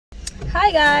Hi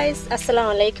guys,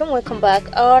 assalamu alaikum, welcome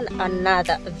back on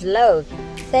another vlog.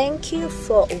 Thank you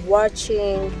for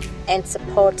watching and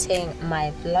supporting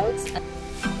my vlogs.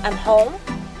 I'm home,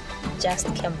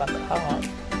 just came back home.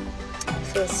 I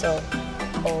feel so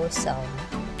awesome.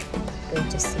 Going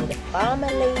to see the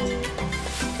family,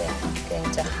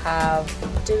 going to have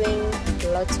doing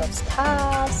lots of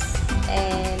stuff,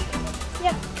 and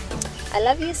yeah, I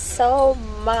love you so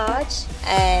much.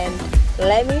 And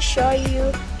let me show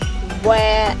you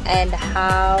where and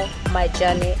how my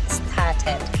journey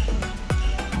started.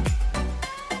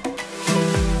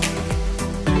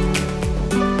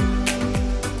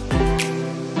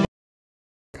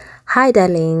 Hi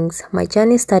darlings, my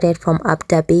journey started from Abu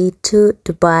Dhabi to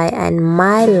Dubai, and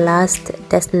my last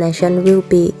destination will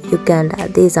be Uganda.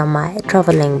 These are my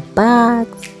traveling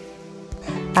bags.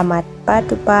 I'm at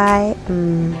Dubai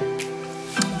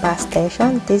bus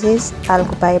station. This is Al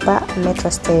Ghubaiba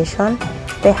metro station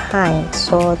behind,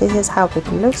 so this is how it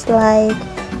looks like.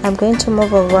 I'm going to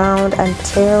move around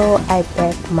until I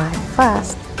break my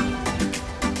fast.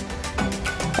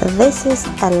 This is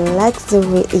a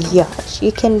luxury yacht.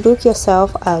 You can book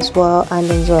yourself as well and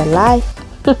enjoy life.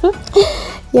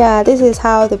 Yeah, this is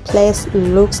how the place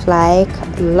looks like.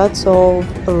 Lots of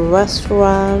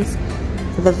restaurants.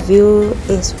 The view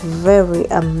is very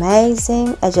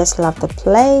amazing. I just love the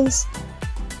place.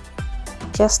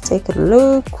 Just take a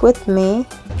look with me.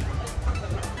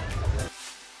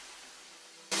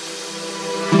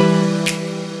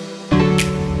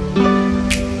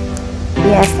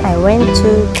 Yes, I went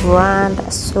to Grand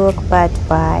Souk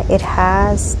Dubai. It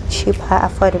has cheaper,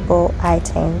 affordable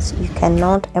items you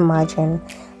cannot imagine.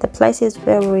 The place is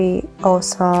very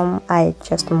awesome. I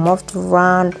just moved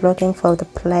around looking for the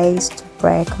place to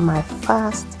break my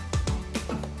fast.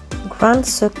 Grand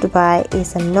Souk Dubai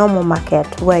is a normal market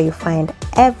where you find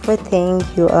everything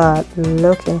you are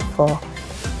looking for.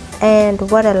 And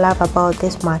what I love about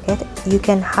this market, you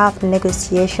can have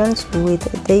negotiations with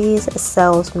these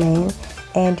salesmen,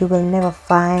 and you will never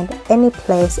find any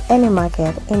place, any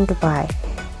market in Dubai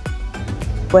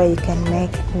where you can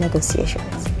make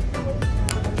negotiations.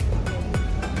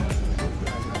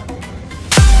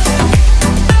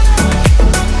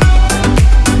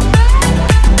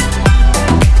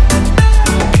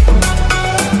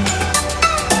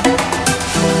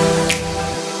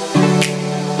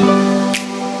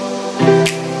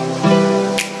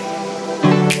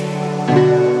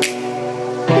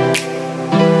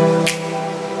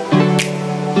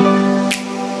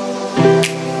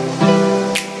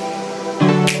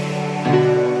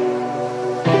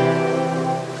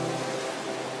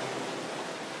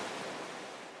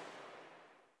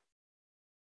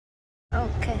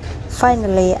 Okay,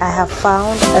 finally I have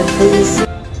found these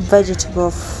vegetable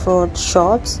fruit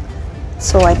shops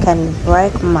so I can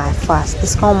break my fast.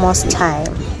 It's almost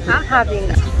time. I'm having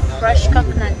fresh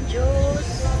coconut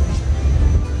juice.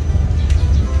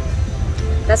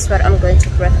 That's what I'm going to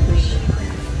break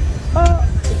for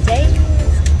today's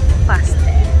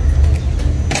fasting.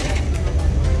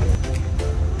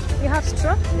 You have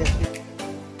straw? Yes.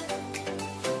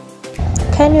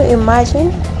 Can you imagine?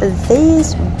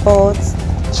 These boats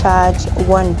charge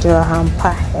 1 dirham per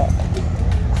head.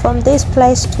 From this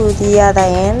place to the other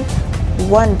end,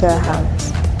 1 dirham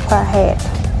per head.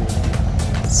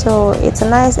 So it's a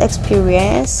nice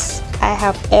experience. I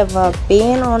have ever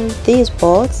been on these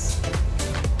boats,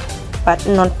 but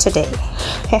not today.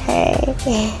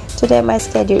 Today my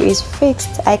schedule is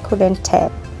fixed. I couldn't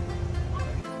tell.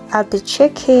 I'll be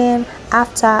checking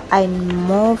after I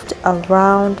moved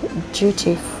around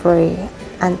duty free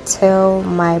until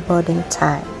my boarding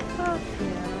time.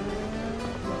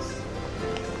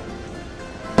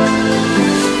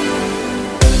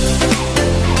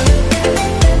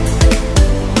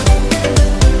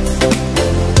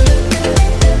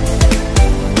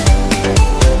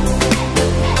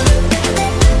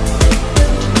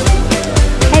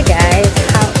 Hey guys,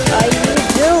 how are you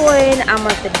doing? I'm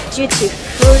at the duty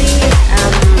free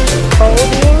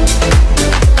boarding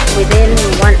within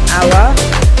 1 hour.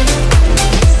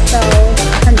 So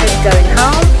I'm just going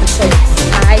home. I'm so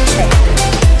excited,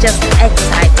 just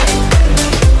excited.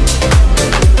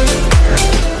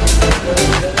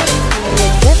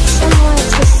 Get somewhere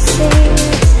to sit.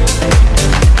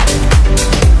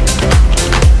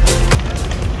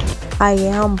 I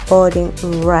am boarding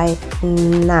right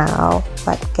now,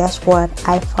 but guess what?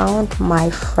 I found my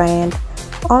friend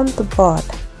on the board.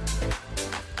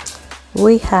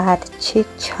 We had chit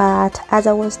chat as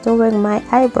I was doing my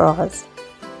eyebrows.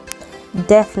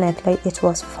 Definitely it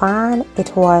was fun,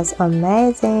 it was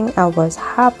amazing, I was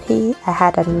happy, I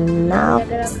had enough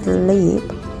sleep.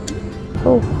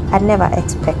 Oh, I never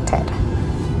expected.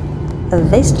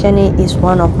 This journey is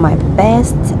one of my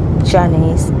best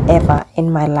journeys ever in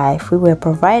my life. We were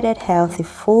provided healthy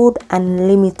food,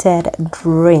 unlimited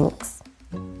drinks.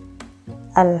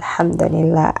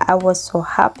 Alhamdulillah, I was so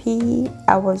happy.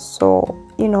 I was so,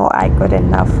 I got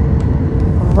enough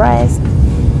rest.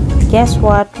 Guess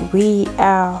what? We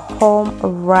are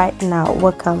home right now.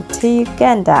 Welcome to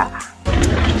Uganda.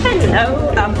 Hello,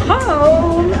 I'm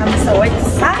home. I'm so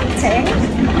excited.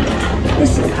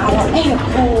 This is our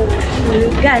airport,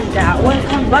 Uganda.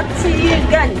 Welcome back to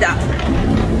Uganda.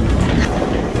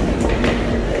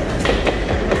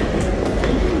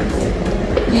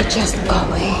 We're just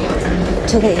going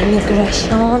to the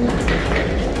immigration.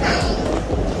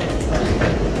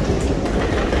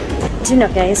 Do you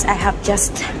know, guys, I have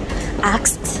just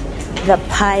asked the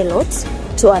pilot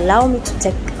to allow me to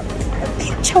take a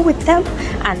picture with them,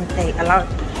 and they allowed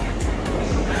me.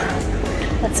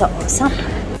 That's so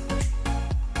awesome.